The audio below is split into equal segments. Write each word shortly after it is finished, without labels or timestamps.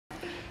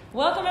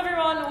Welcome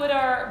everyone with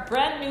our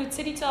brand new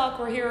Titty Talk.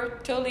 We're here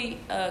totally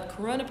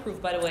corona-proof,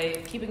 by the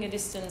way. Keeping a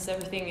distance,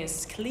 everything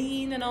is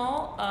clean and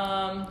all.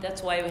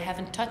 That's why we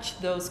haven't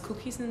touched those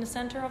cookies in the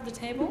center of the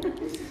table.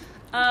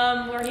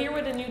 We're here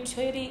with a new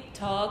Titty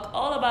Talk,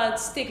 all about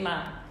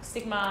stigma.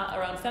 Stigma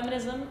around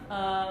feminism.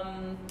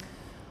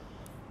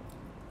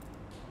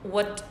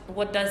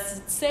 What does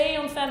it say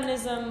on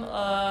feminism?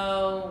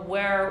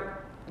 Where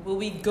will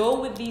we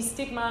go with these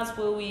stigmas?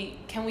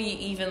 Can we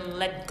even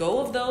let go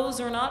of those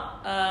or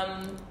not?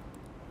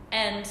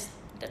 And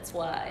that's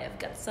why I've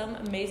got some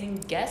amazing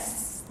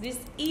guests this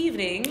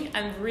evening.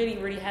 I'm really,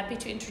 really happy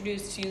to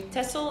introduce to you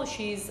Tessel.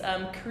 She's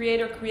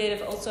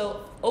creative,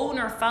 also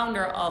owner,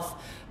 founder of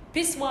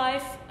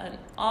Pisswife, an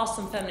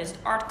awesome feminist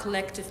art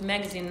collective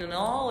magazine and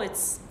all.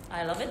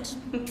 I love it.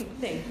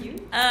 Thank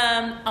you.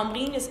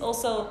 Ambrien is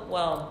also,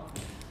 well,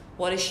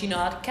 what is she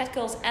not?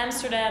 Catgirls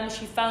Amsterdam,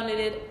 she founded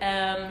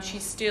it.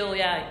 She's still,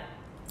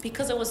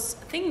 because I was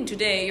thinking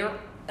today, you're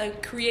a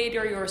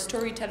creator, you're a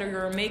storyteller,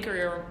 you're a maker,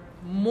 you're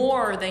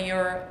more than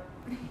your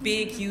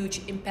big,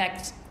 huge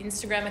impact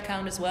Instagram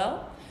account as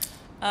well.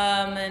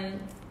 And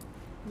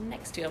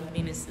next to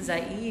Ambrien is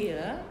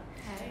Zaire.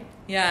 Hi.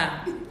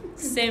 Yeah,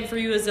 same for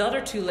you as the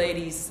other two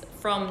ladies.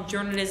 From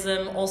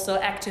journalism,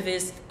 also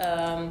activist.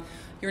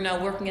 You're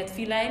now working at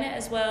Feline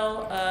as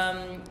well.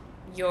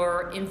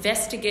 You're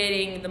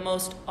investigating the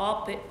most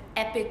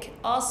epic,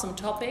 awesome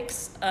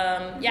topics.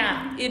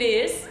 It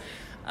is.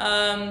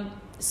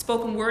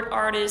 Spoken word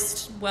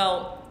artist.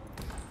 Well,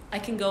 I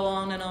can go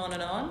on and on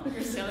and on.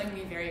 You're selling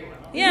me very well.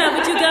 Yeah,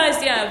 but you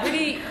guys,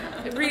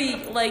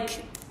 really,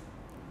 like,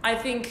 I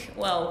think,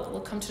 well,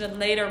 we'll come to that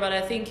later, but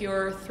I think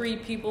you're three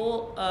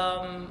people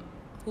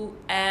who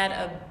add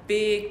a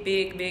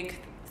big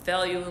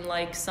value and,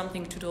 like,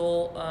 something to the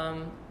whole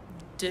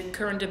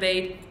current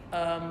debate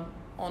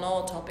on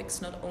all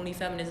topics, not only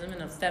feminism,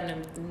 and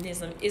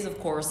feminism is, of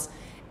course,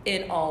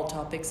 in all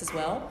topics as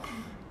well.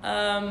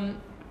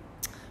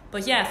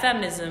 But yeah,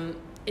 feminism,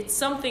 it's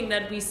something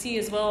that we see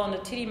as well on the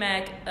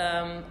TittyMag.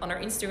 On our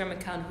Instagram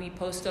account, we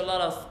post a lot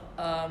of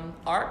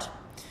art.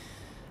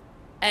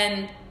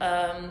 And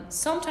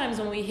sometimes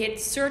when we hit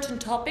certain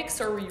topics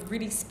or we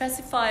really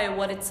specify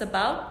what it's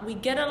about, we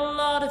get a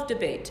lot of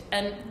debate.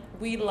 And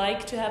we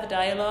like to have a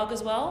dialogue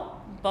as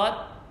well.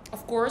 But,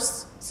 of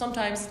course,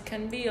 sometimes it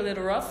can be a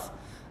little rough.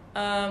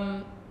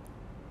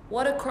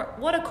 What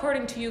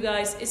according to you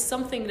guys is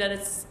something that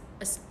is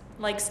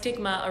like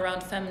stigma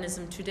around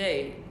feminism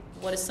today?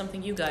 What is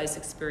something you guys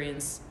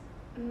experience?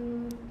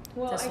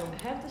 Well, Tessel.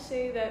 I have to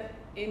say that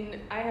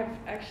I have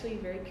actually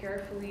very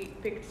carefully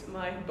picked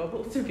my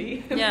bubble to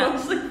be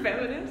mostly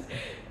feminist.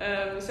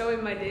 So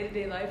in my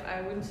day-to-day life,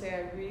 I wouldn't say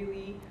I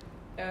really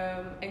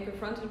am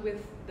confronted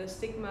with the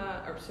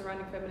stigma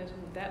surrounding feminism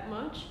that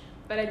much.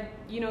 But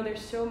there's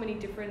so many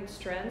different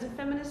strands of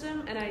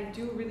feminism, and I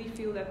do really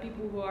feel that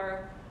people who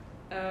are,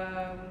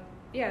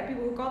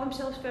 people who call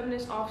themselves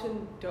feminists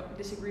often don't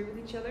disagree with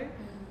each other.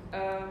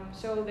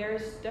 So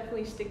there's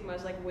definitely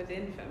stigmas like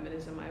within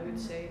feminism, I would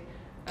say,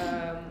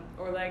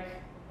 or like,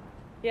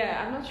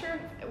 I'm not sure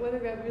whether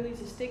that really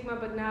is a stigma,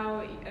 but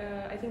now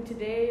I think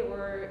today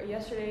or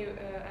yesterday,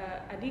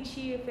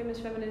 Adichie, a famous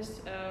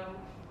feminist,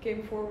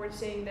 came forward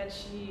saying that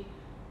she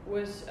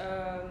was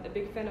a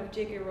big fan of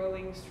J.K.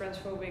 Rowling's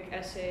transphobic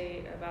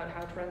essay about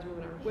how trans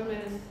women are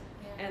women.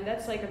 And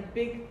that's like a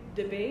big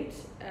debate,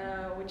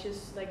 which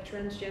is like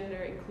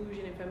transgender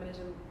inclusion in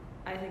feminism,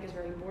 I think is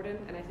very important,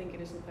 and I think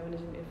it is in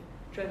feminism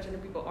if transgender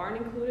people aren't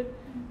included.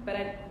 But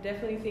I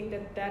definitely think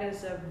that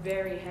is a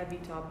very heavy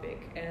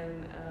topic,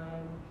 and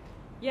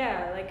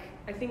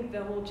I think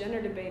the whole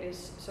gender debate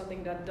is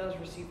something that does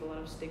receive a lot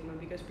of stigma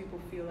because people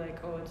feel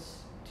like, oh,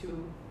 it's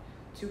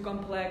too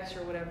complex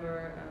or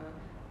whatever.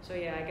 So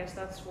I guess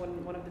that's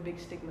one of the big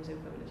stigmas in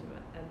feminism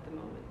at the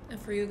moment. And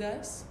for you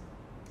guys?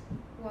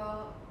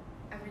 Well,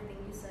 everything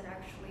you said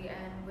actually,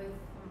 and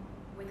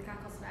with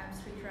Catholic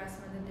street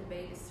harassment, the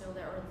debate is still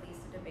there, or at least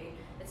the debate.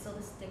 It's still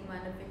the stigma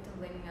and the victim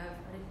blaming of,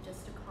 but it's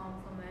just a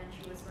compliment,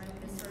 she was wearing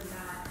this or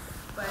that.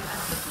 But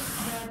as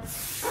you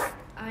said,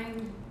 I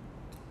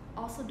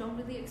also don't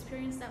really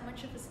experience that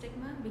much of a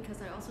stigma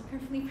because I also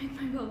carefully pick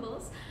my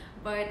bubbles.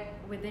 But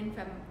within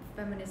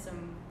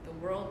feminism, the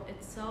world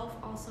itself,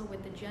 also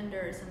with the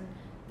genders and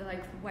the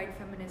like white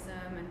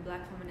feminism and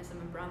black feminism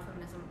and brown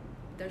feminism,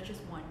 there's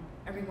just one.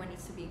 Everyone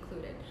needs to be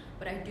included.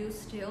 But I do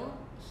still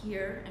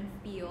hear and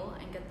feel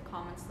and get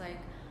comments like,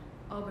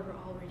 oh, but we're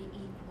already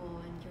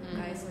equal and you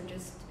guys are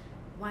just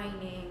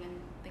whining and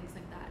things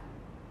like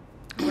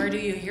that. Where do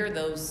you hear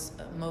those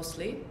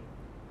mostly?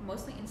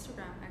 Mostly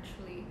Instagram,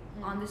 actually.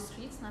 On the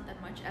streets, not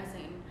that much, as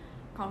in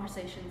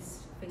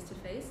conversations face to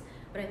face.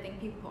 But I think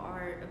people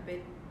are a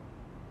bit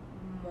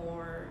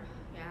more,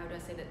 how do I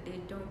say that? They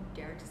don't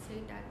dare to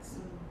say that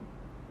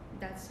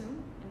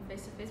soon in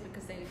face to face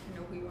because they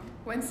know who you are.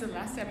 When's the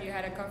last time you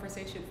had a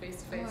conversation face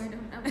to face? Oh, I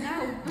don't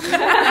know.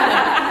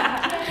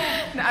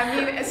 No,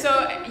 I mean, so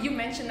you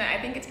mentioned that.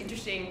 I think it's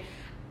interesting.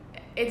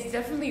 It's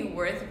definitely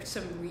worth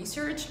some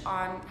research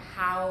on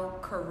how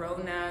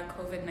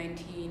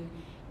COVID-19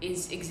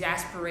 is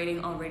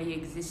exasperating already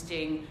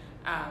existing,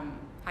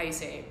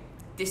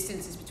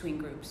 distances between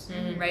groups,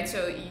 right?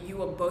 So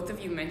both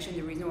of you mentioned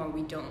the reason why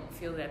we don't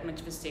feel that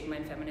much of a stigma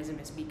in feminism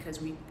is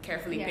because we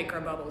carefully pick our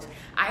bubbles.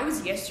 I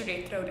was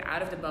yesterday thrown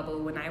out of the bubble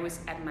when I was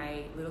at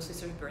my little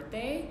sister's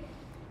birthday,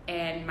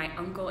 and my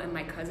uncle and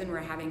my cousin were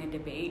having a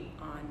debate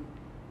on,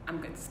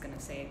 I'm just gonna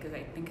say it because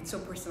I think it's so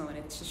personal and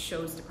it just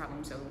shows the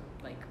problem so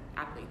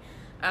aptly.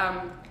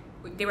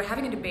 They were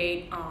having a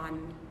debate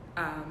on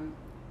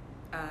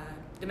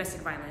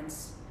domestic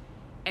violence,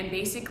 and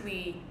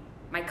basically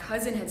my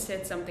cousin had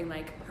said something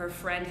like her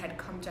friend had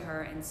come to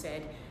her and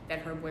said that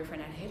her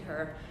boyfriend had hit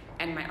her,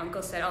 and my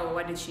uncle said, oh,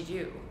 what did she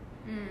do?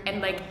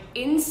 And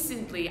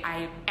instantly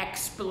I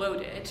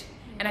exploded,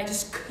 and I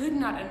just could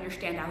not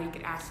understand how he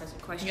could ask such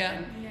a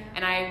question.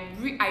 And I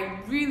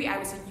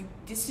was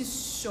like, this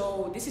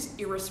is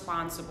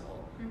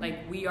irresponsible.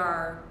 We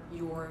are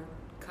your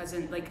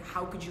cousin,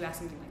 how could you ask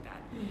something like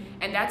that?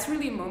 And that's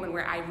really a moment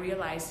where I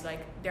realized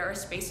there are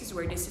spaces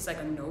where this is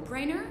a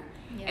no-brainer,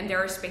 and there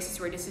are spaces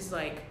where this is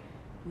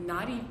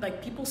not even,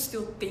 people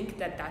still think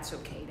that that's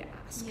okay to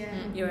ask.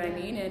 You know what I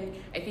mean? And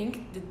I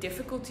think the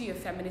difficulty of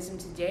feminism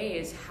today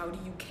is how do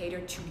you cater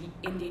to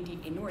the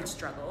inward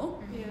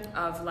struggle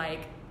of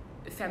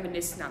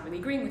feminists not really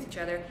agreeing with each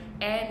other,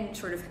 and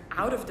sort of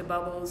out of the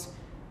bubbles,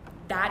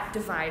 that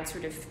divide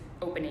sort of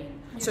opening.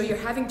 So you're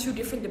having two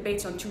different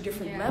debates on two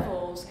different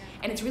levels,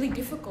 and it's really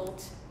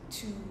difficult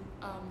to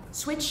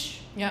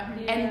switch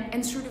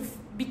and sort of,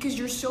 because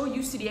you're so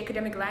used to the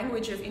academic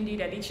language of Indi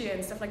Dadice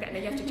and stuff like that, and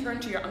then you have to turn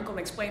to your uncle and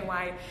explain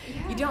why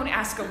you don't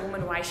ask a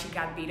woman why she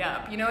got beat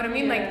up. You know what I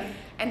mean?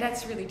 And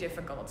that's really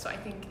difficult. So I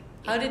think...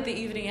 How did the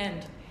evening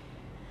end?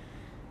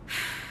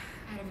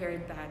 I had a very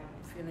bad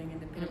feeling in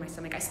the pit of my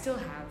stomach. I still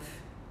have.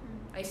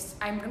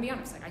 I'm gonna be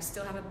honest. I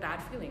still have a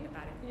bad feeling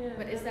about it. Yeah,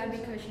 but is that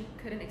because you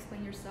couldn't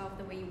explain yourself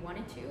the way you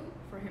wanted to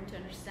for him to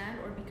understand,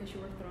 or because you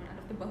were thrown out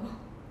of the bubble?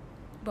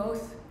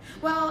 Both.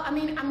 Well, I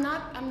mean, I'm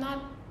not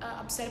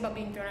upset about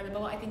being thrown out of the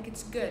bubble. I think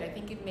it's good. I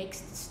think it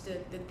makes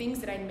the things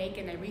that I make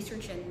and I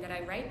research and that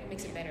I write, it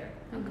makes it better.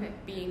 Okay.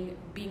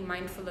 Being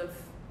mindful of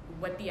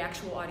what the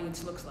actual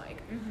audience looks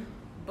like.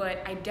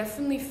 But I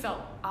definitely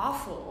felt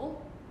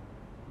awful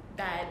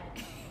that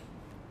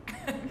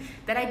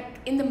that I,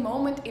 in the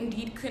moment,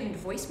 indeed couldn't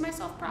voice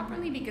myself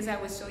properly because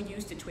I was so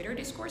used to Twitter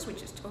discourse,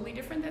 which is totally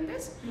different than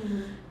this.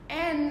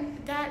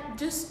 And that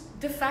just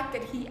the fact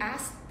that he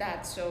asked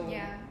that so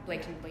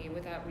blatantly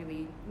without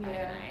really batting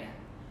an eye.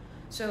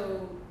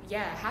 So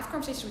have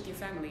conversations with your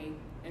family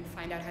and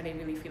find out how they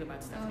really feel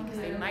about stuff, because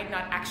they might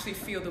not actually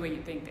feel the way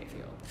you think they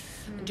feel.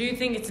 Do you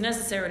think it's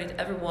necessary that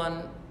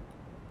everyone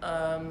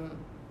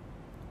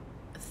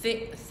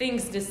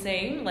thinks the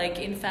same,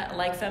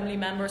 like family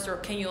members, or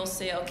can you all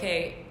say,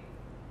 okay,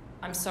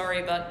 I'm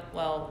sorry, but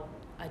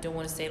I don't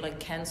want to say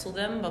cancel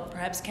them, but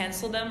perhaps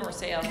cancel them, or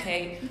say,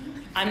 okay,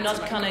 I'm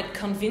not gonna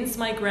convince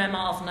my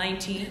grandma of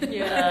 90.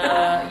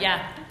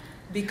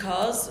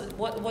 Because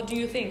what do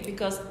you think?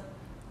 Because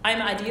I'm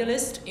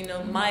idealist,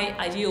 my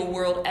ideal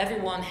world,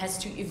 everyone has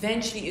to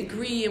eventually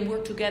agree and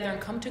work together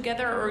and come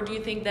together, or do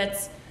you think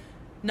that's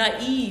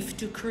naive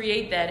to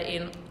create that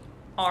in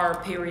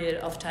our period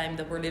of time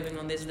that we're living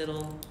on this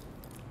little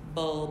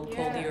bulb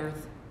called the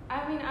Earth?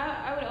 I mean,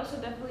 I would also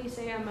definitely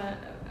say I'm a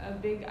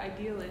big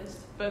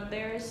idealist, but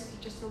there's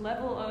just a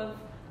level of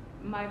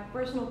my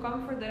personal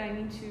comfort that I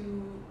need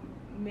to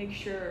make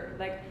sure.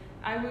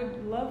 I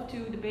would love to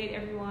debate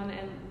everyone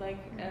and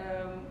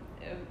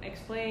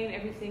explain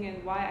everything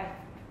and why I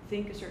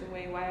think a certain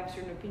way, why I have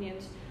certain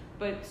opinions,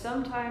 but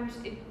sometimes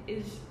it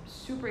is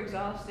super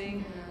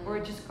exhausting, or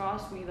it just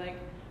costs me.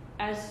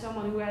 As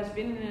someone who has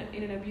been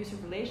in an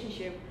abusive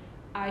relationship,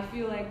 I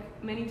feel like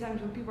many times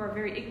when people are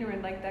very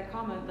ignorant, that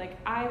comment,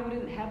 I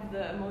wouldn't have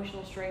the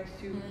emotional strength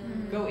to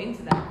go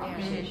into that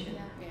conversation.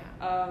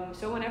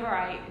 So whenever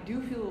I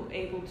do feel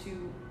able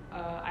to,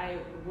 I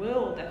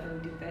will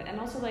definitely do that. And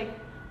also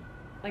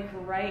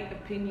right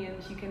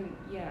opinions, you can,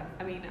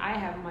 I mean, I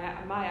have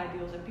my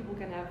ideals, and people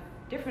can have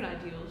different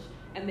ideals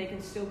and they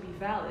can still be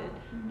valid,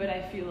 but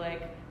I feel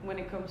like when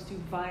it comes to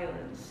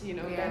violence,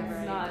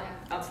 that's not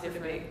up for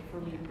debate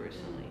for me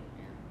personally.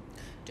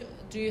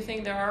 Do you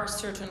think there are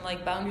certain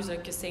boundaries,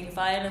 like you're saying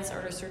violence,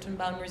 are there certain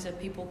boundaries that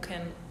people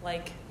can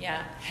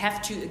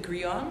have to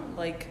agree on?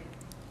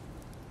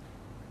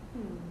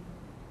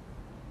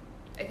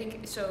 I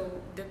think so.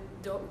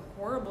 The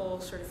horrible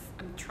sort of,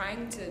 I'm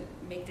trying to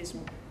make this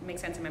make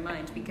sense in my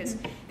mind, because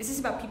this is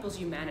about people's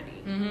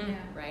humanity,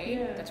 right?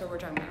 Yeah. That's what we're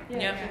talking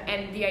about. Yeah.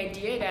 And the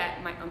idea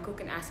that my uncle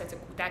can ask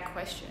that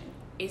question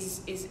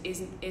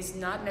is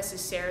not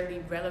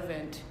necessarily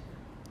relevant,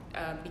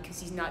 because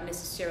he's not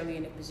necessarily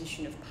in a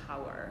position of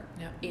power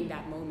in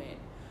that moment.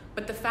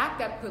 But the fact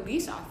that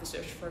police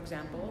officers, for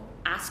example,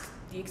 ask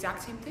the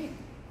exact same thing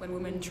when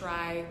women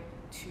try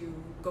to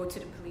go to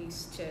the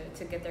police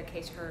to get their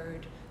case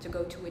heard, to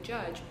go to a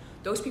judge,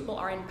 those people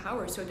are in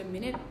power. So the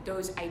minute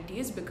those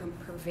ideas become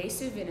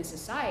pervasive in a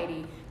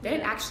society, then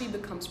it actually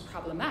becomes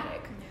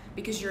problematic,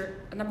 because you're,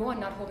 number one,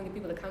 not holding the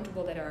people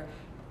accountable that are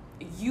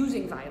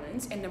using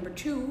violence, and number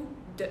two,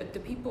 the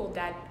people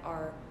that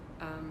are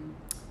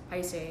how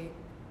you say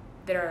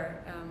that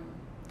are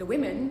the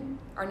women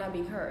are not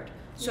being heard.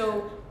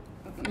 So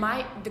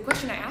the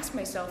question I ask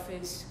myself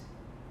is,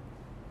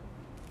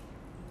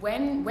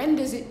 when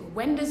does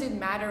it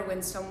matter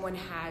when someone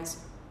has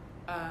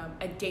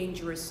a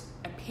dangerous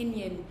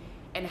opinion,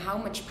 and how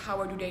much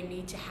power do they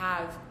need to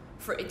have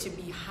for it to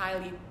be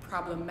highly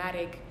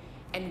problematic,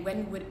 and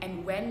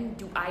when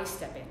do I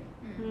step in?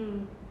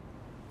 Mm-hmm.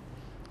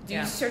 Do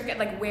you sort of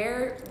like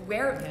where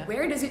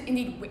does it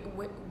indeed,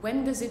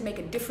 when does it make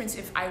a difference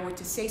if I were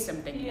to say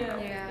something now?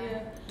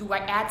 Do I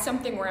add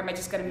something, or am I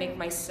just gonna make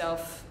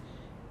myself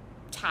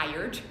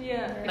tired?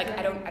 Like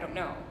I don't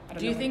know.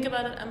 Do you think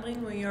about it,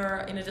 Ambrien, when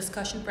you're in a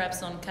discussion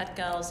perhaps on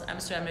Catgals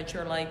Amsterdam, that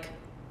you're like,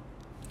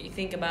 you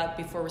think about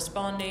before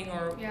responding,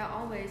 or? Yeah,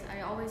 always.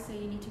 I always say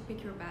you need to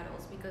pick your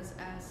battles, because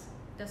as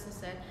Tessel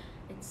said,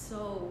 it's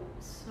so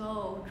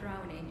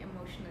drowning,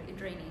 emotionally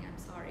draining, I'm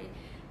sorry.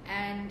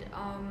 And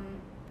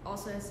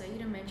also, as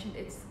Saida mentioned,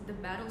 it's the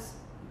battles,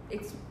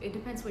 it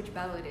depends which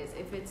battle it is.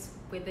 If it's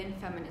within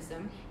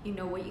feminism, you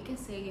know what you can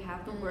say, you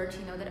have the words,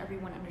 you know that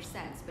everyone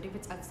understands. But if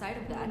it's outside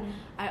of that,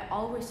 I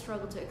always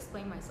struggle to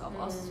explain myself.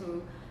 Also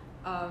to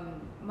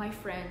my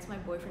friends, my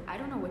boyfriend, I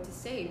don't know what to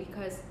say,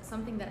 because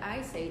something that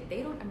I say,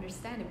 they don't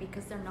understand it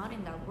because they're not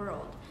in that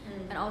world.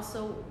 And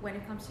also, when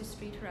it comes to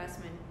street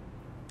harassment,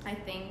 I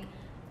think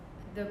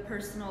the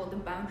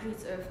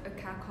boundaries of a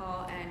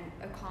catcall and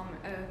a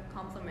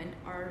compliment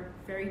are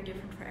very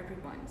different for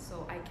everyone.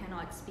 So I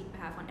cannot speak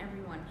behalf on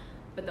everyone,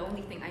 but the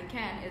only thing I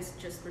can is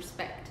just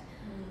respect.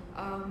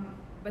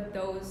 But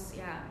those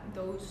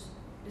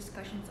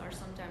discussions are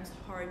sometimes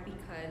hard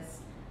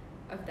because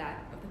of the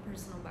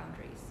personal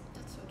boundaries.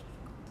 That's so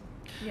difficult.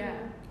 Yeah.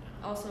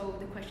 Also,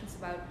 the questions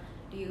about,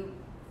 do you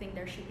think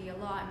there should be a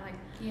law? I'm like,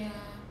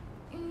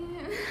 I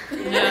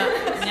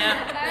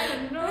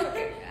don't know.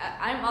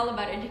 I'm all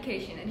about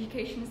education.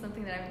 Education is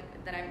something that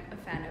I'm a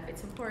fan of.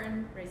 It's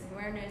important, raising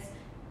awareness,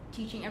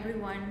 teaching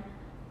everyone,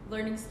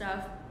 learning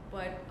stuff.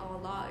 But a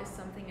law is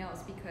something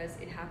else, because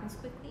it happens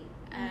quickly.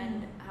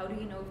 And how do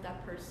you know if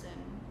that person,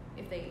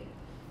 if they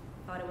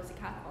thought it was a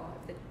catcall,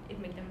 if it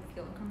made them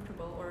feel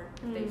uncomfortable, or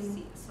if they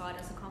saw it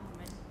as a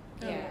compliment?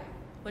 Yeah.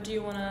 What do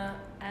you want to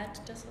add,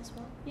 Tessel, as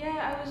well?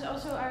 Yeah, I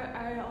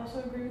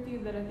also agree with you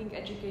that I think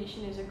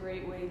education is a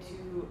great way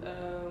to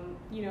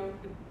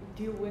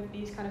deal with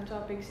these kind of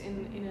topics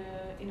in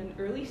an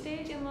early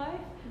stage in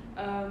life.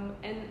 And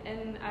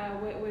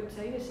what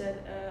Saida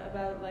said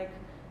about like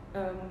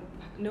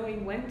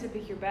knowing when to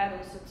pick your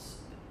battles, it's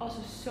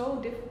also so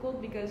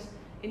difficult, because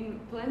in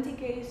plenty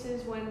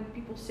cases when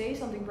people say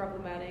something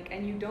problematic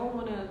and you don't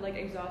want to like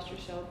exhaust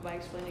yourself by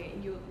explaining it,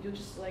 you'll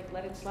just like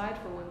let it slide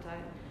for one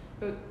time.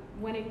 But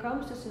when it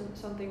comes to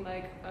something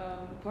like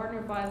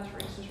partner violence, for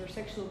instance, or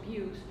sexual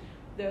abuse,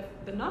 the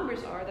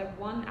numbers are that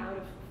 1 out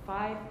of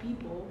 5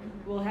 people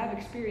will have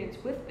experience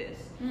with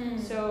this.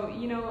 So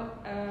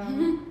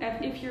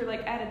if you're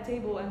like at a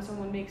table and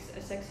someone makes a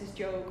sexist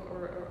joke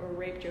or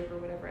rape joke or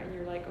whatever, and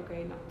you're like,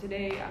 okay, no,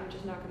 today I'm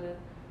just not gonna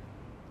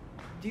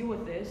deal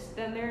with this,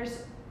 then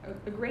there's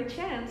a great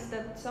chance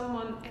that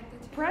someone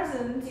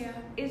present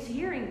is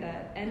hearing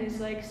that and is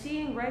like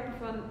seeing right in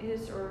front of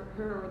his or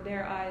her or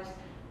their eyes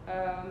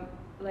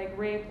like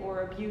rape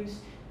or abuse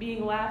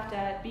being laughed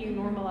at, being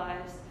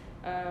normalized,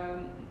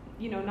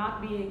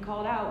 not being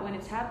called out when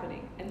it's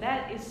happening, and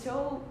that is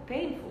so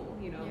painful,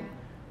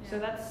 So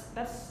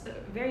that's a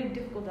very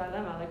difficult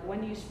dilemma. Like,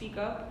 when you speak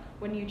up,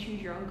 when you choose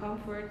your own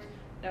comfort,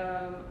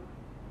 and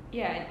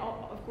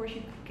of course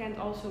you can't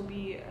also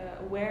be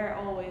aware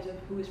always of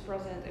who is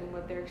present and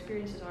what their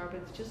experiences are, but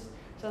it's just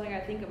something I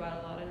think about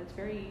a lot, and it's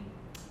very,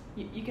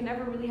 you can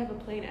never really have a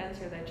plain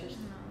answer that just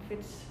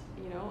fits,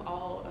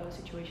 all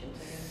situations,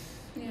 I guess.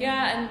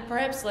 Yeah, and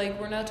perhaps like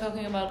we're not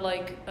talking about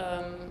like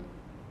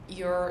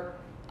your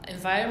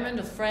environment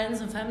of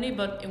friends and family,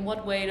 but in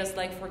what way does,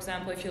 like, for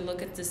example, if you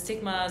look at the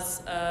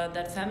stigmas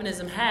that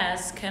feminism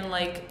has, can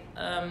like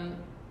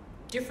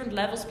different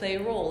levels play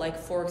a role? Like,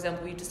 for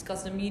example, we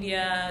discussed the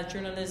media,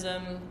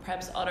 journalism,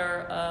 perhaps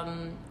other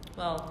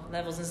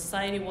levels in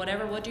society,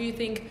 whatever. What do you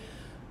think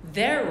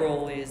their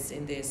role is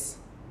in this?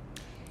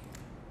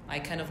 I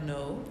kind of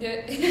know.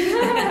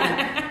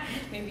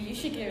 Maybe you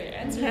should give an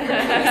answer. Let me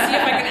see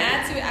if I can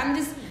add to it. I'm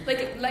just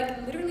like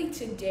literally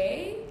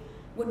today,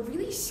 what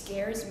really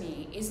scares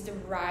me is the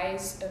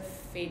rise of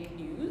fake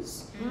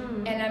news.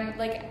 And I'm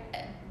like,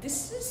 this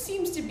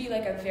seems to be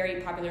like a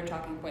very popular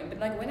talking point, but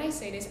like when I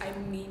say this, I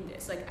mean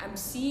this. Like, I'm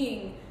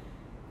seeing,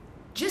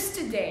 just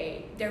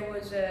today, there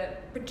was a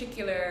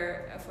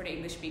particular, for the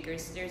English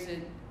speakers, there's a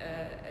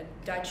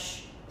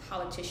Dutch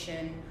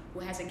politician who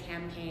has a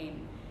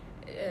campaign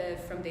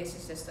from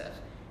D66,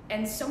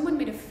 and someone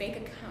made a fake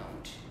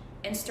account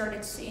and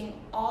started saying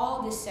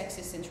all this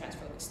sexist and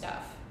transphobic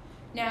stuff.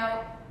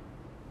 Now,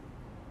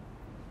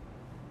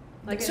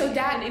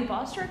 an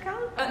imposter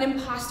account? An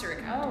imposter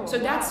account.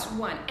 That's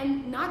one.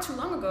 And not too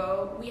long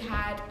ago, we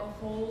had a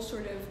whole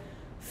sort of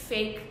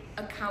fake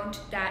account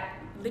that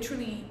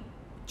literally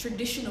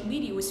traditional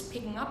media was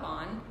picking up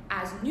on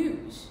as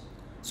news.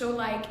 So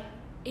like,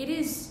 it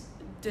is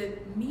the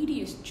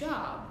media's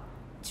job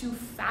to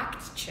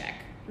fact check.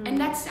 And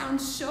that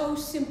sounds so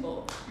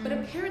simple, but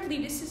apparently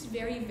this is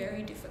very,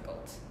 very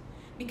difficult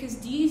because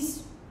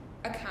these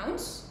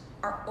accounts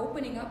are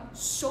opening up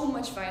so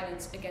much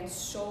violence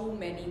against so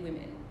many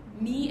women.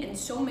 Me and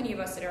so many of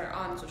us that are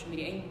on social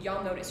media, and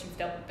y'all notice you've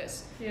dealt with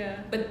this. Yeah.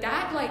 But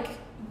that, like,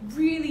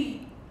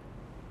 really,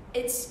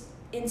 it's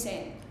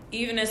insane.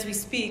 Even as we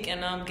speak,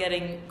 and I'm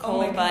getting Oh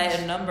my called by gosh.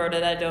 a number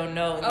that I don't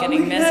know, and Oh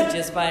getting my God.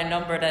 messages by a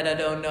number that I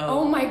don't know.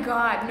 Oh my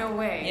God, no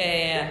way.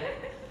 Yeah.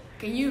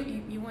 Can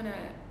you wanna?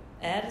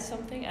 Add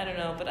something? I don't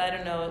know, but I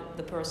don't know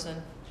the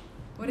person.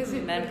 What is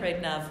it?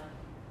 Manfred Nav.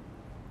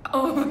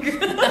 Oh my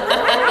God.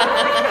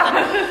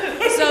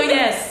 So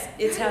yes,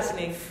 it's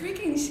happening.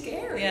 Freaking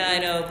scary. Yeah, I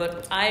know,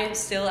 but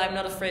I'm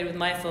not afraid with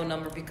my phone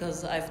number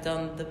because I've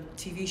done the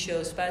TV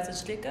show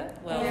Stigma,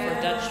 well, Yeah.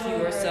 for Dutch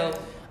viewers, so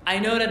I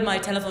know that my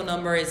telephone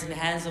number is in the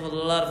hands of a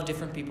lot of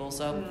different people,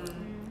 so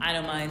I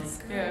don't mind.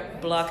 Yeah.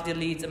 Block,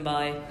 delete, and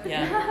buy.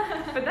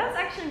 Yeah. But that's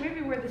actually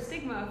maybe where the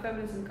stigma of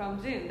feminism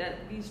comes in,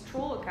 that these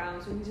troll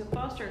accounts or these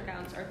imposter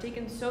accounts are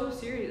taken so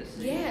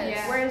seriously. Yes.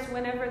 Yeah. Whereas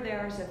whenever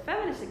there's a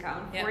feminist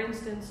account, Yeah. for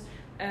instance,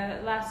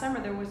 last summer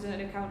there was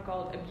an account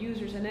called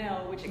Abusers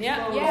NL, which exposed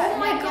Yeah. Oh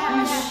my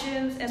gosh.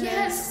 musicians, and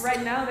Yes. then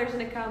right now there's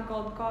an account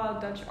called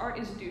Dutch Art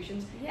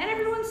Institutions, and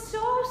everyone's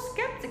so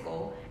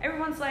skeptical.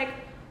 Everyone's like,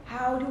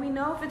 how do we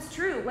know if it's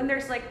true? When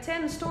there's like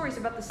 10 stories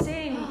about the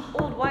same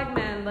old white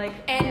man like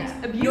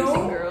And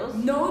abusing girls.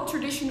 no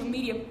traditional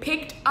media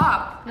picked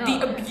up No.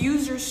 the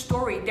abuser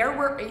story. There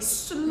were a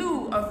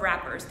slew of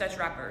rappers, Dutch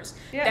rappers,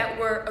 Yeah. that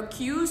were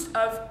accused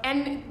of,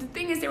 and the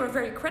thing is, they were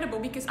very credible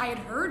because I had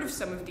heard of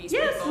some of these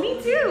Yes, people.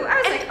 me too. I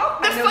was And like, oh,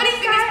 the I know funny this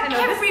thing guy, I is, know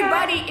this guy.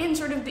 everybody in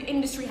sort of the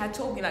industry had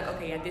told me, like,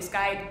 okay, yeah, this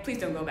guy, please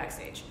don't go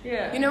backstage.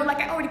 Yeah. You know,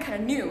 like I already kind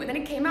of knew. And then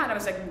it came out, I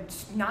was like,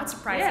 not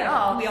surprised at Yeah,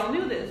 all. we all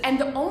knew this. And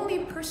the only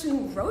person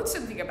who wrote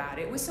something about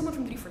it was someone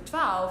from 3 for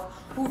 12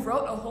 who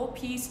wrote a whole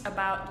piece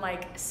about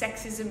like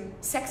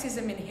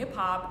sexism in hip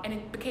hop, and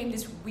it became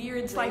this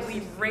weird,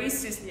 slightly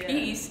racist Yeah.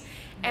 piece.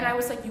 And I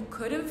was like, you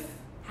could have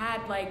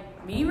had like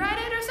me write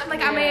it or something.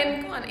 Like, I Yeah.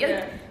 mean, come on.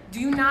 Yeah. Do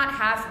you not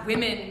have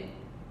women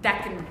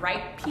that can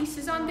write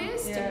pieces on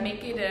this Yeah. to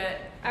make it a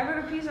I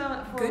wrote a piece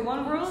on for Good One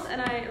piece. World, and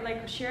I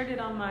like shared it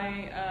on my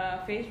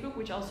Facebook,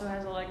 which also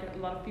has a lot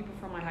of people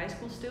from my high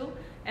school still.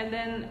 And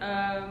then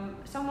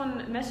someone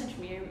messaged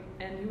me,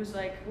 and he was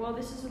like, "Well,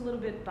 this is a little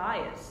bit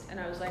biased."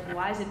 And I was like,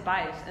 "Why is it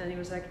biased?" And he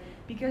was like,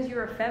 "Because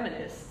you're a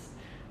feminist."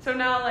 So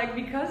now, like,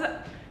 because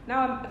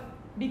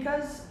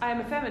I'm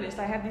a feminist,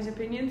 I have these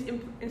opinions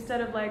instead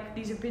of like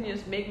these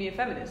opinions make me a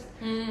feminist.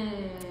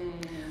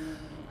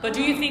 But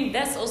do you think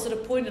that's also the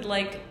point that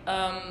like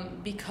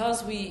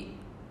because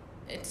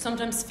it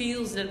sometimes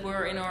feels that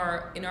we're in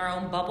our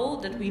own bubble,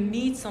 that we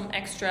need some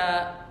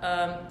extra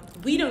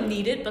we don't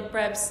need it, but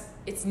perhaps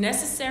it's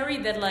necessary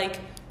that like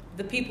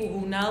the people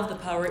who now have the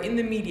power in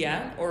the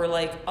media or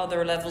like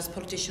other levels,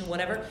 politician,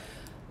 whatever,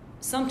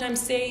 sometimes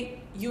say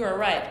you are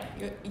right.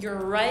 You're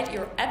right.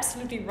 You're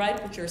absolutely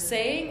right what you're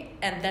saying,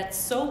 and that's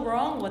so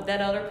wrong what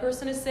that other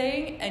person is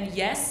saying. And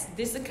yes,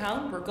 this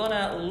account, we're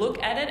gonna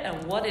look at it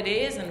and what it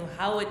is and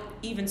how it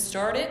even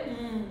started.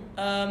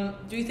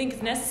 Do you think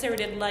it's necessary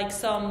that like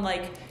some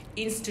like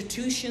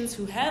institutions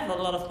who have a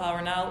lot of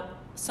power now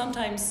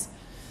sometimes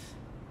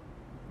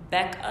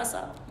back us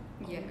up?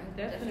 Yeah,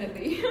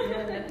 Definitely.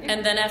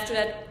 And then after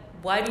that,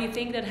 why do you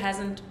think that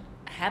hasn't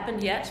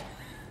happened yet?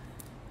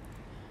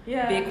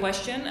 Yeah. Big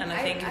question, and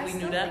I think I we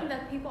still knew that. think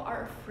that people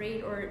are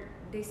afraid, or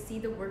they see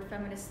the word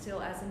feminist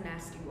still as a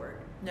nasty word.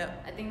 No.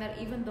 I think that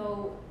even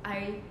though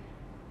I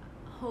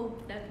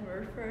hope that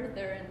we're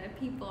further and that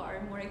people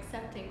are more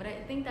accepting, but I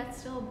think that's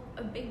still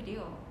a big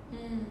deal,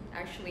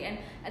 actually. And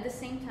at the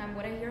same time,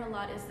 what I hear a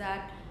lot is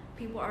that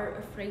people are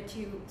afraid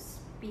to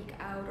speak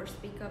out or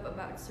speak up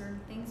about certain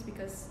things,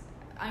 because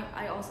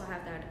I also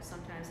have that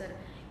sometimes, that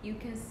you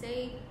can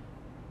say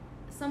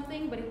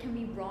something but it can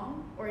be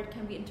wrong, or it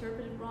can be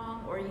interpreted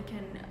wrong, or you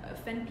can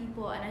offend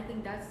people, and I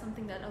think that's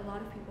something that a lot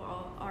of people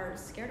are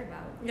scared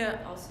about. Yeah.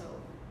 Also,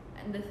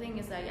 and the thing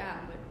is that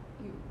but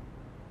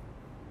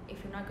if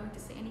you're not going to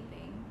say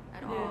anything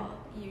at all,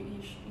 you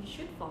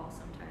should fall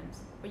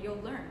sometimes, but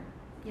you'll learn.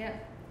 Yeah.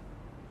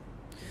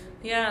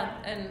 Yeah,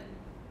 and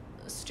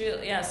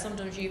still, yeah,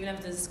 sometimes you even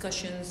have the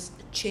discussions,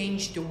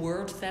 change the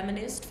word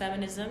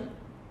feminism.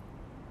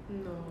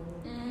 No.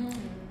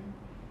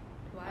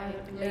 Why?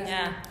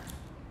 Yeah.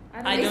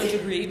 I know. don't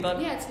agree,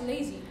 but yeah, it's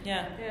lazy.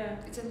 yeah. Yeah.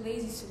 It's a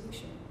lazy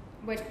solution.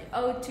 But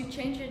to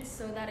change it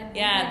so that it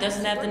Yeah, it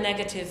doesn't have the work.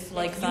 negative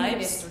like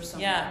Feminist vibes. or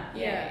something. Yeah.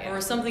 Yeah.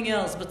 Or something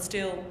else, but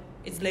still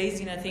it's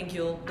lazy, and I think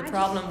the I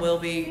problem will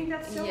I be think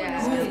that's so Yeah.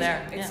 still annoying.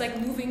 there. It's Yeah.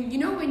 like moving, you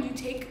know, when you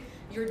take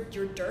your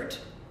dirt,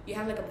 you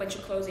have like a bunch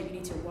of clothes that you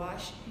need to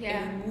wash, Yeah.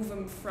 and you move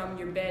them from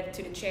your bed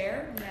to the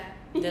chair. Yeah.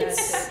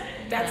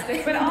 That's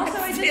the. But also,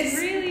 I that's just this.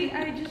 really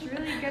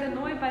get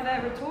annoyed by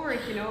that rhetoric,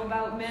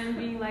 about men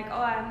being like,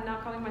 "Oh, I'm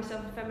not calling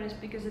myself a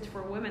feminist because it's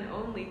for women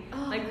only."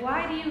 Oh. Like,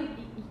 why do you?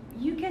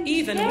 you can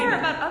Even care women.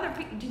 about other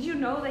people. Did you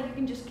know that you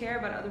can just care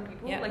about other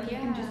people? Yeah. Like you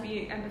can just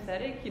be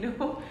empathetic, you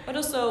know? But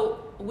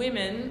also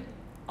women,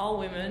 all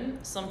women,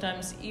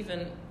 sometimes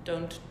even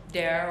don't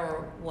dare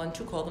or want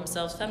to call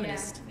themselves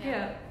feminist.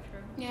 Yeah.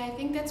 True. Yeah, I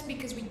think that's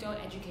because we don't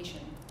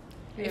education.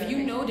 Yeah. If you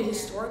know the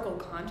historical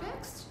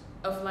context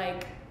of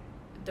like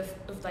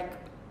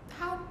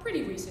how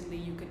pretty recently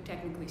you could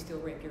technically still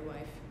rape your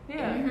wife in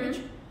Yeah.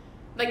 marriage.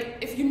 Like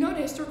if you know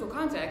the historical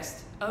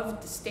context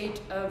of the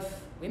state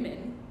of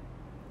women,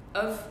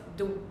 of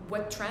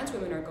what trans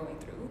women are going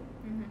through,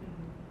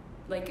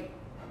 like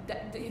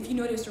if you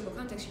know the historical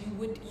context,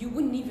 you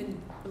wouldn't even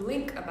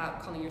blink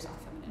about calling yourself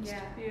a feminist.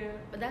 Yeah.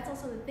 But that's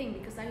also the thing,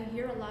 because I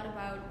hear a lot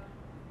about,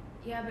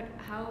 but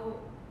how,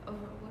 what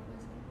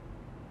was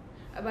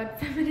it? About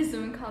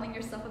feminism and calling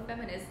yourself a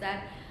feminist,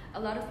 that a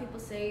lot of people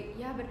say,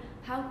 but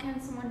how can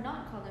someone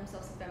not call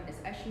themselves a feminist,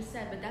 as you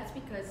said, but that's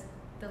because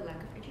the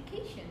lack of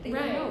education. They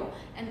don't know.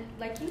 And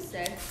like you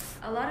said,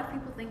 a lot of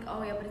people think,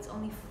 but it's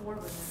only for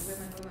women,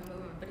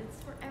 but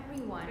it's for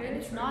everyone. And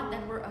it's not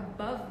that we're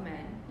above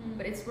men,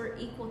 but it's we're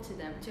equal to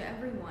them, to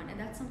everyone. And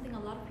that's something a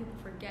lot of people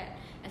forget.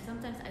 And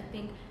sometimes I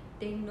think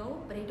they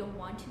know, but they don't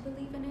want to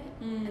believe in it,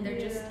 and they're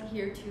just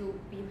here to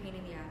be a pain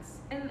in the ass.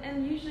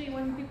 And usually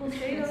when people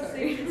say those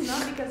things, it's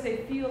not because they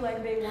feel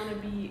like they want to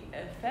be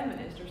a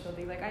feminist or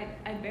something. Like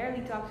I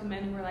barely talk to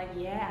men who are like,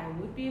 I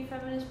would be a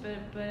feminist, but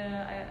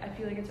I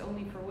feel like it's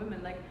only for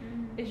women. Like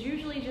it's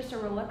usually just a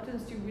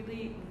reluctance to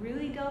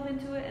really delve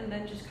into it, and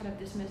then just kind of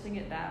dismissing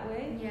it that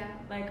way.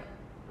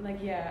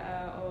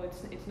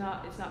 It's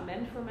not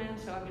meant for men,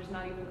 so I'm just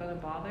not even gonna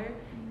bother.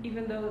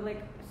 Even though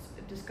like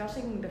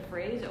discussing the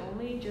phrase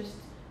only just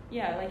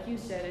like you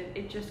said,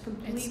 it just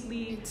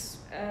completely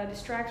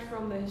distracts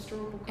from the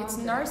historical context.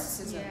 It's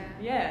narcissism.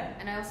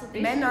 And I also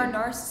think men are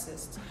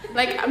narcissists.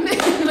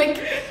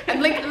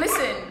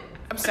 Listen,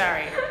 I'm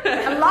sorry.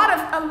 A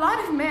lot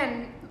of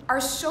men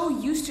are so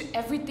used to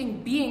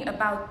everything being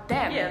about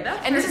them.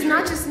 And this is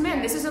not just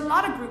men. This is a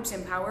lot of groups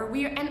in power.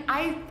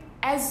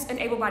 As an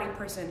able-bodied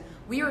person,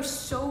 we are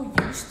so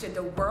used to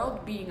the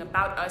world being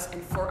about us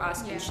and for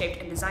us and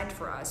shaped and designed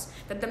for us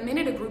that the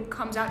minute a group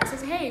comes out and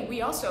says, hey,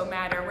 we also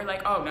matter, we're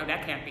like, oh no,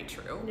 that can't be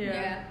true.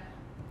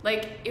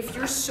 Like, if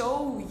you're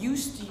so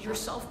used to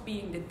yourself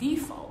being the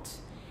default,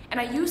 and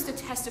I use the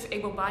test of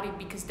able-bodied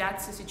because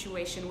that's a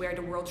situation where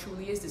the world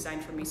truly is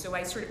designed for me. So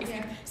if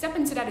you step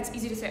into that, it's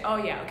easy to say,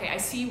 I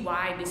see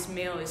why this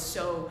male is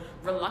so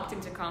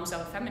reluctant to call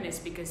himself a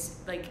feminist, because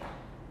like,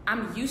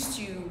 I'm used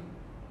to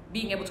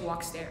being able to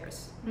walk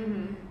stairs.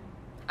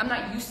 I'm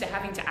not used to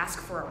having to ask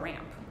for a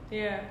ramp.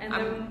 And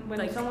then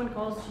when someone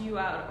calls you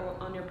out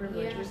on your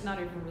privilege, which is not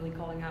even really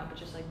calling out, but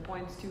just like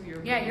points to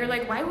your you're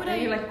like, why would I?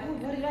 You're like, oh,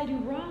 what did I do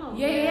wrong?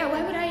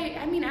 Why would I?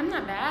 I mean, I'm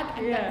not bad.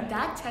 And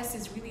that test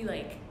is really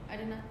like, I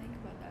did not think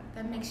about that.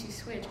 That makes you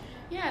switch.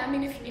 I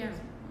mean,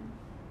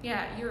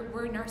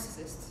 we're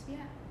narcissists.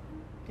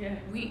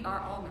 We are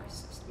all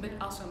narcissists, but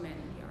also men.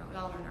 We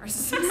all are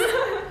narcissists.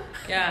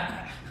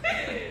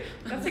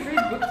 That's a great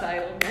book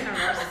title. Men are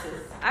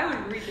narcissists. I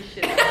would read the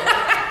shit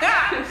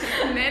out of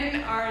it.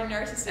 Men are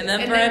narcissists. And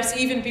then perhaps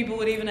even people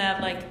would even have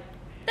like,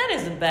 that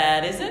isn't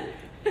bad, is it?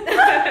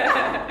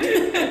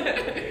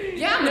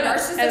 I'm a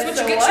narcissist. That's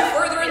what gets you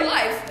further in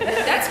life.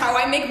 That's how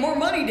I make more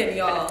money than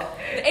y'all.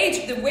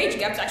 The wage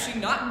gap's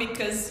actually not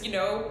because,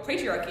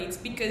 patriarchy. It's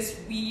because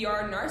we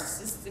are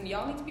narcissists and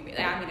y'all need to be...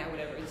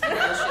 whatever. It's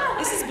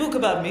Is this book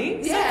about me?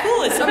 It's so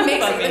cool. It's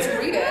amazing. About me. Let's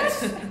read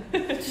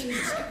it.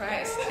 Jesus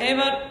Christ. Hey,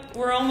 but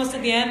we're almost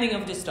at the ending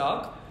of this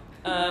talk.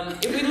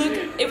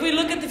 If we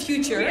look at the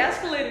future... We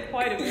escalated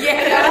quite a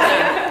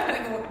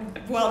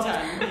bit. Well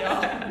done,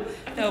 y'all.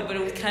 No, but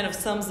it kind of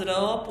sums it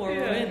all up, or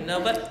we're in. No,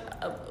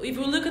 but if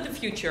we look at the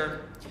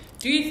future,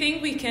 do you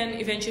think we can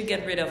eventually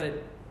get rid of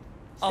it?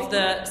 Of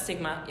the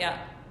stigma?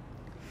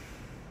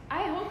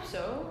 I hope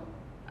so.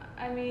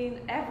 I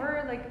mean,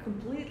 ever like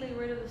completely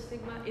rid of the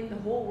stigma in the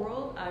whole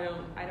world? I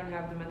don't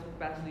have the mental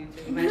capacity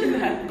to imagine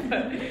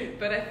that.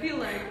 But I feel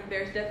like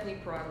there's definitely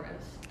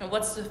progress. And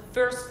what's the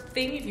first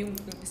thing, if you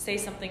say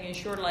something in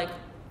short, like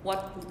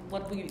what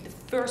would be the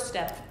first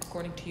step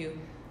according to you?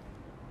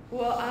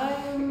 Well,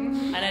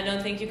 and I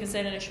don't think you can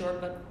say that in short,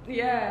 but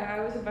I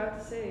was about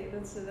to say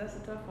that's a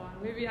tough one.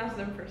 Maybe ask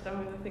them first.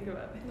 I'm gonna think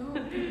about it. No.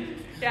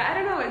 I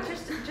don't know. It's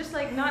just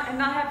like not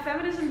have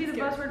feminism be the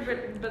buzzword,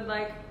 but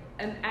like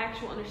an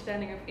actual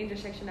understanding of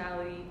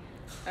intersectionality,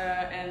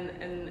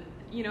 and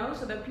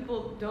so that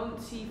people don't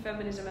see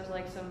feminism as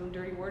like some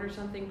dirty word or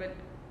something, but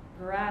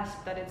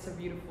grasp that it's a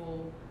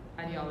beautiful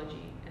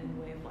ideology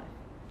and way of life.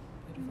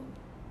 Beautiful.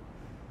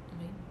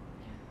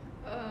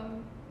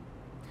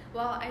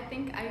 Well, I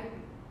think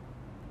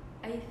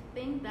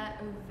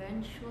that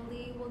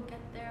eventually we'll get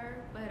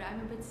there, but I'm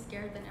a bit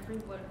scared that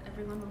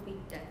everyone will be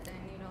dead then,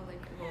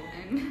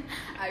 and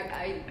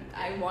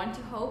I want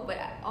to hope, but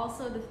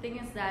also the thing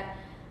is that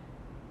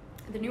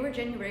the newer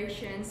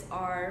generations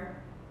are,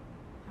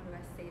 how do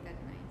I say that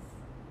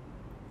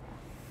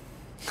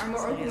are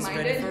more Is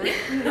open-minded. ready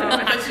for it.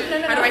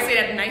 How do I say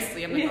that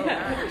nicely? I'm like, oh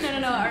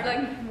gosh. No, are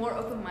like more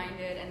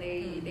open-minded and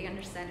they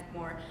understand it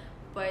more.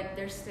 But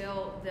there's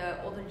still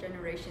the older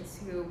generations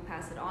who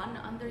pass it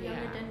on their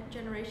younger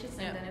generations,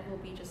 and then it will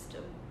be just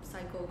a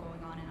cycle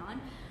going on and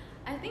on.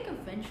 I think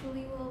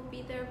eventually we'll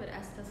be there, but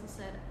as Tessel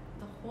said,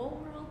 the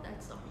whole world,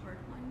 that's a hard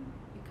one,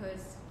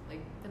 because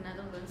like the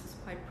Netherlands is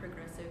quite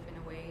progressive in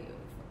a way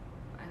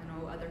of, I don't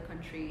know, other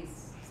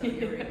countries, Saudi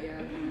Arabia,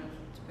 kind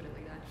of, to put it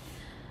like that.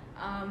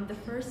 The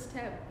first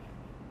step.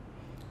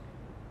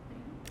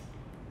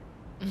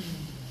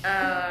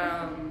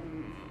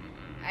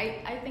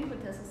 I think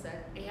what Tessel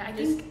said. Yeah, I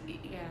just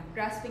think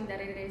grasping that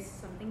it is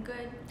something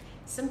good.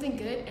 Something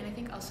good, and I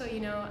think also, you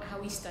know, how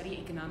we study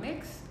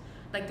economics,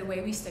 like the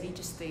way we study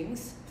just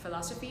things,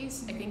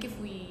 philosophies. I think if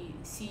we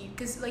see,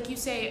 because like you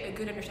say, a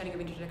good understanding of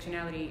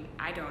intersectionality,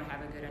 I don't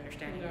have a good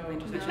understanding of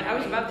intersectionality. No, I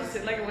was about to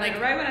say, right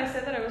when I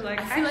said that, I was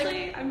like,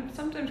 actually, I'm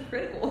sometimes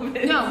critical of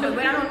it. No,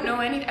 but I don't know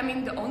any. I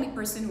mean, the only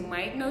person who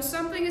might know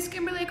something is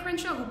Kimberly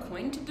Crenshaw, who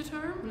coined the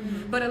term.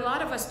 Mm-hmm. But a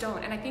lot of us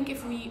don't. And I think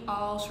if we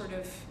all sort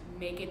of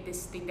make it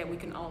this thing that we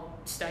can all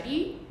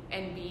study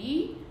and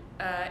be,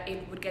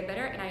 it would get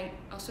better. And I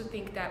also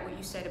think that what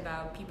you said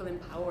about people in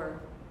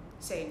power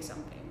saying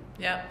something,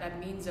 that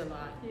means a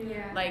lot.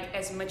 Yeah. Like,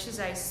 as much as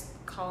I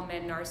call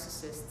men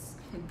narcissists,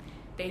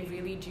 they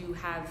really do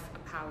have a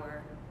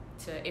power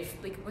to, if,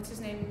 like, what's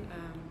his name?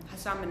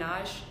 Hassan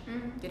Minaj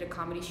did a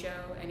comedy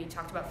show, and he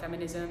talked about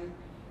feminism.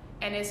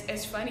 And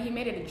it's funny, he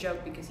made it a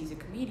joke because he's a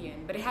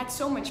comedian, but it had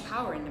so much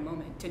power in the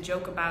moment to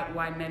joke about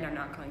why men are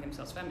not calling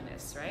themselves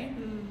feminists, right?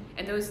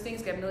 And those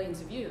things get millions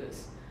of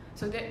views.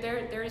 So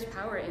there is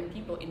power in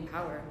people in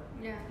power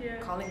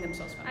calling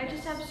themselves feminists. I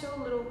just have so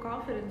little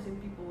confidence in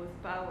people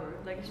with power,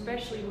 like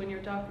especially when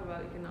you're talking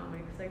about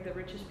economics, like the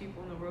richest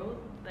people in the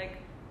world, like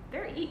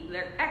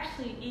they're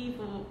actually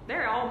evil.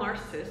 They're all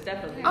narcissists,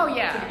 definitely. Oh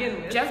yeah, to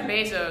begin with. Jeff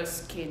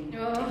Bezos can,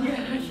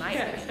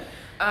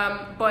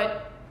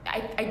 but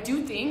I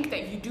do think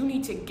that you do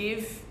need to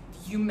give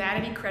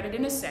humanity credit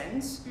in a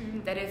sense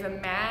that if a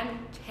man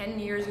 10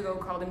 years ago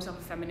called himself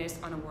a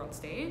feminist on a world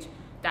stage,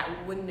 that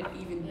wouldn't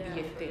even be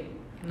a thing,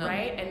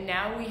 right? And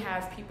now we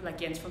have people like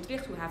Jens van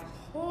Tricht who have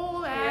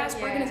whole ass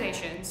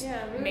organizations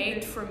really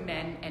made for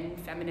men and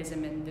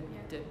feminism and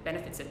the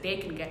benefits that they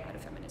can get out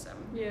of feminism,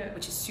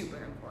 which is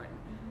super important.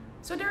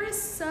 So there is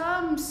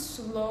some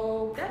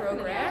slow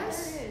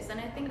progress. There is, and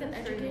I think that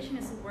education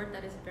is a word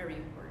that is very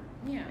important.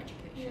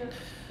 Education.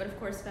 But of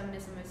course,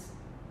 feminism is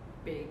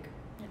big.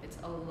 It's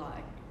a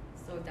lot.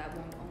 So that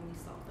won't only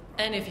solve the problem.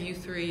 And if you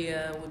three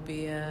would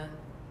be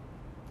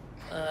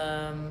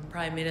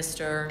Prime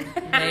Minister,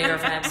 Mayor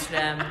of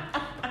Amsterdam,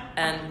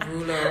 and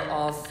ruler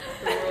of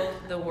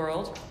the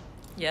world,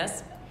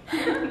 yes,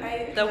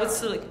 that would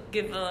still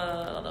give a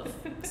lot of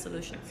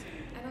solutions.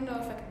 I don't know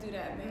if I could do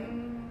that,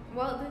 man.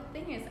 Well, the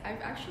thing is,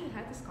 I've actually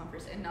had this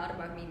conversation, not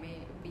about me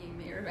being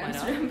Mayor of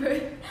Amsterdam,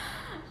 but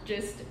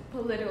just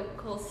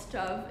political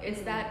stuff,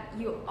 is that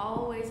you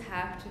always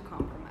have to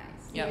compromise.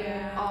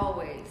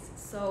 Always.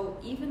 So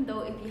even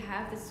though if you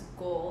have this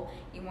goal,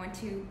 you want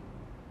to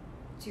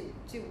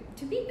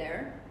be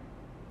there.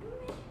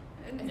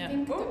 I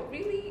think the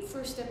really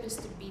first step is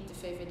to beat the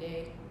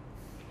VVD.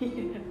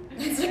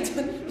 It's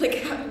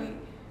like how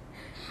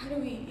do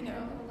we you know,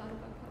 a lot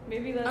about politics.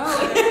 Maybe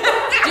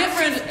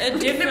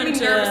that's different.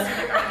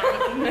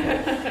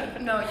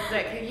 No,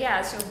 like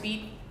so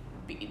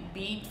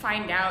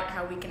find out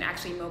how we can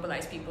actually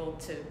mobilize people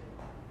to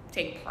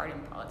take part in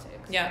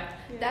politics.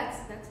 That's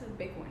a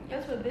big one.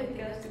 That's what this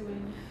guy's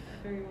doing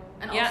very well.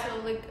 And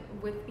also like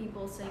with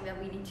people saying that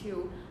we need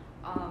to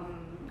how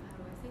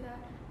do I say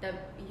that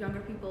younger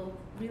people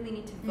really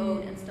need to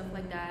vote and stuff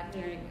like that.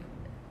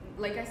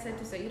 Like I said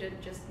to Zaire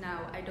just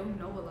now, I don't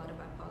know a lot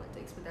about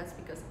politics, but that's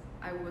because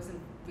I wasn't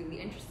really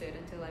interested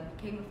until I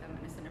became a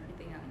feminist and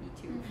everything. I need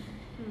to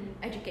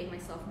educate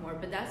myself more.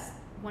 But that's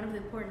one of the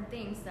important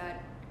things,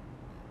 that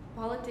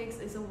politics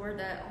is a word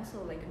that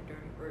also like a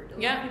dirty word. A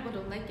lot of people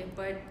don't like it,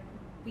 but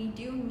we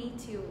do need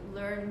to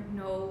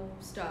know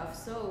stuff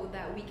so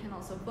that we can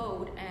also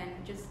vote and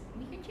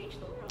we can change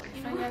the world. I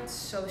find that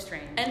so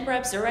strange. And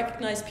perhaps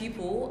recognize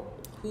people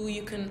who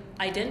you can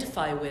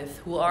identify with,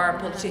 who are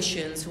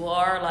politicians, who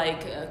are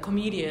like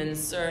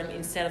comedians, or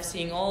instead of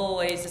seeing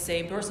always the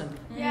same person.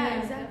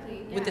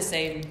 Exactly. With the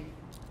same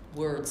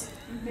words.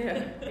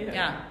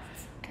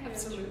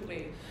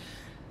 Absolutely.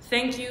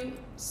 Thank you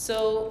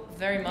so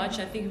very much.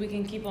 I think we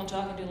can keep on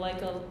talking, do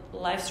like a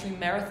live stream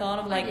marathon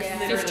of like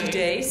 50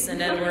 days, and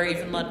then we're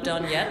even not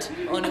done yet,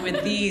 only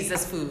with these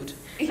as food.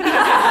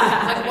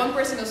 Like one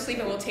person will sleep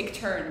and we'll take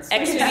turns.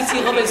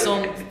 Expeditie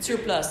Robinson,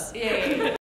 surplus.